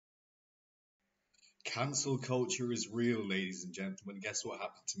Cancel culture is real, ladies and gentlemen. Guess what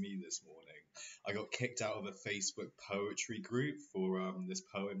happened to me this morning? I got kicked out of a Facebook poetry group for this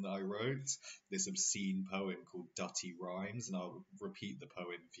poem that I wrote, this obscene poem called Dutty Rhymes, and I'll repeat the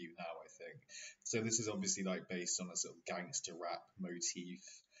poem for you now, I think. So this is obviously like based on a sort of gangster rap motif,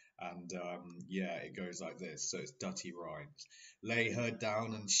 and yeah, it goes like this. So it's Dutty Rhymes. Lay her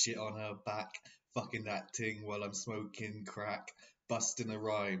down and shit on her back, fucking that ting while I'm smoking crack. Busting a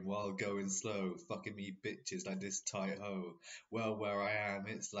rhyme while going slow, fucking me bitches like this tight hoe. Well, where I am,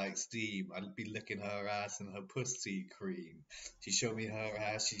 it's like steam. I'd be licking her ass and her pussy cream. She showed me her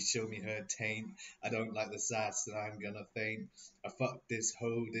ass, she showed me her taint. I don't like the sass and I'm gonna faint. I fucked this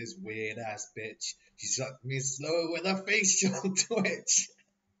hoe, this weird ass bitch. She sucked me slow with a facial twitch.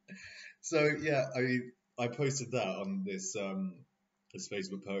 So yeah, I posted that on this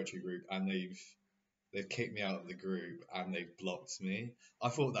Facebook poetry group, and they've kicked me out of the group and they've blocked me. I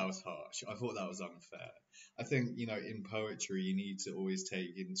thought that was harsh. I thought that was unfair. I think, in poetry, you need to always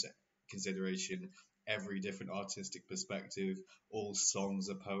take into consideration every different artistic perspective. All songs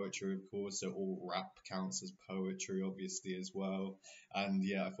are poetry, of course, so all rap counts as poetry, obviously, as well. And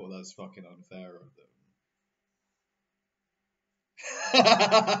yeah, I thought that was fucking unfair of them.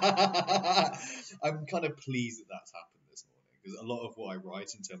 I'm kind of pleased that that's happened this morning because a lot of what I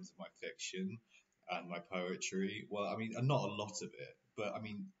write in terms of my fiction and my poetry, well, I mean, not a lot of it, but I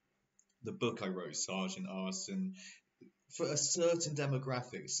mean, the book I wrote, Sergeant Arson, for a certain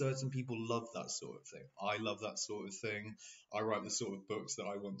demographic, certain people love that sort of thing. I love that sort of thing. I write the sort of books that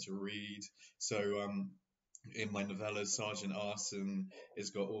I want to read. So, in my novella, Sergeant Arson,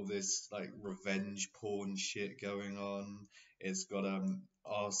 it's got all this like revenge porn shit going on. It's got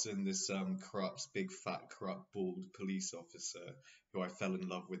Arson, this corrupt, big fat corrupt bald police officer who I fell in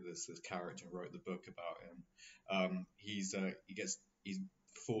love with as character and wrote the book about him. He's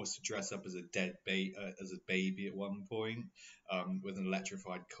forced to dress up as a as a baby at one point, with an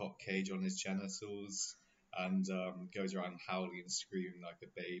electrified cock cage on his genitals, and goes around howling and screaming like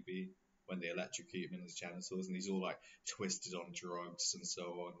a baby when they electrocute him in his genitals, and he's all like twisted on drugs and so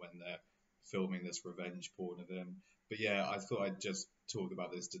on when they're filming this revenge porn of him. But yeah, I thought I'd just talk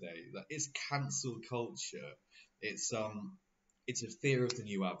about this today. Like, it's cancel culture. It's it's a fear of the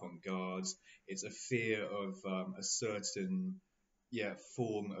new avant-garde. It's a fear of a certain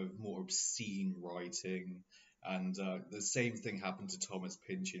form of more obscene writing. And the same thing happened to Thomas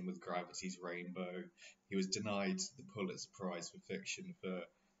Pynchon with Gravity's Rainbow. He was denied the Pulitzer Prize for fiction for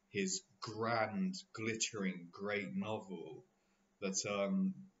his grand, glittering, great novel that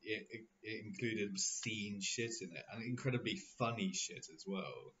it included obscene shit in it and incredibly funny shit as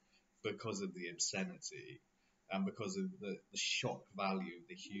well because of the obscenity and because of the shock value of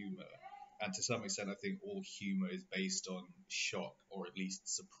the humor. And to some extent, I think all humor is based on shock or at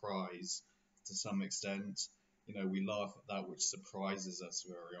least surprise to some extent. We laugh at that which surprises us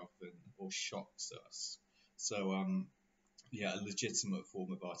very often or shocks us. So, yeah, a legitimate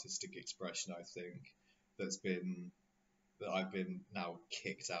form of artistic expression, I think, that's been that I've been now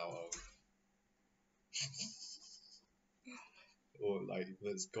kicked out of, or like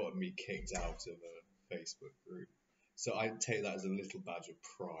that's gotten me kicked out of a Facebook group. So I take that as a little badge of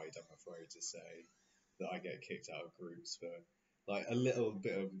pride, I'm afraid to say, that I get kicked out of groups for like a little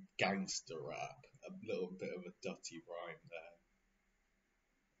bit of gangster rap, a little bit of a dutty rhyme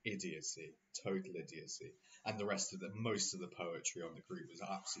there. Idiocy, total idiocy. And the rest of most of the poetry on the group was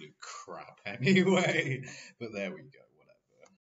absolute crap anyway. But there we go.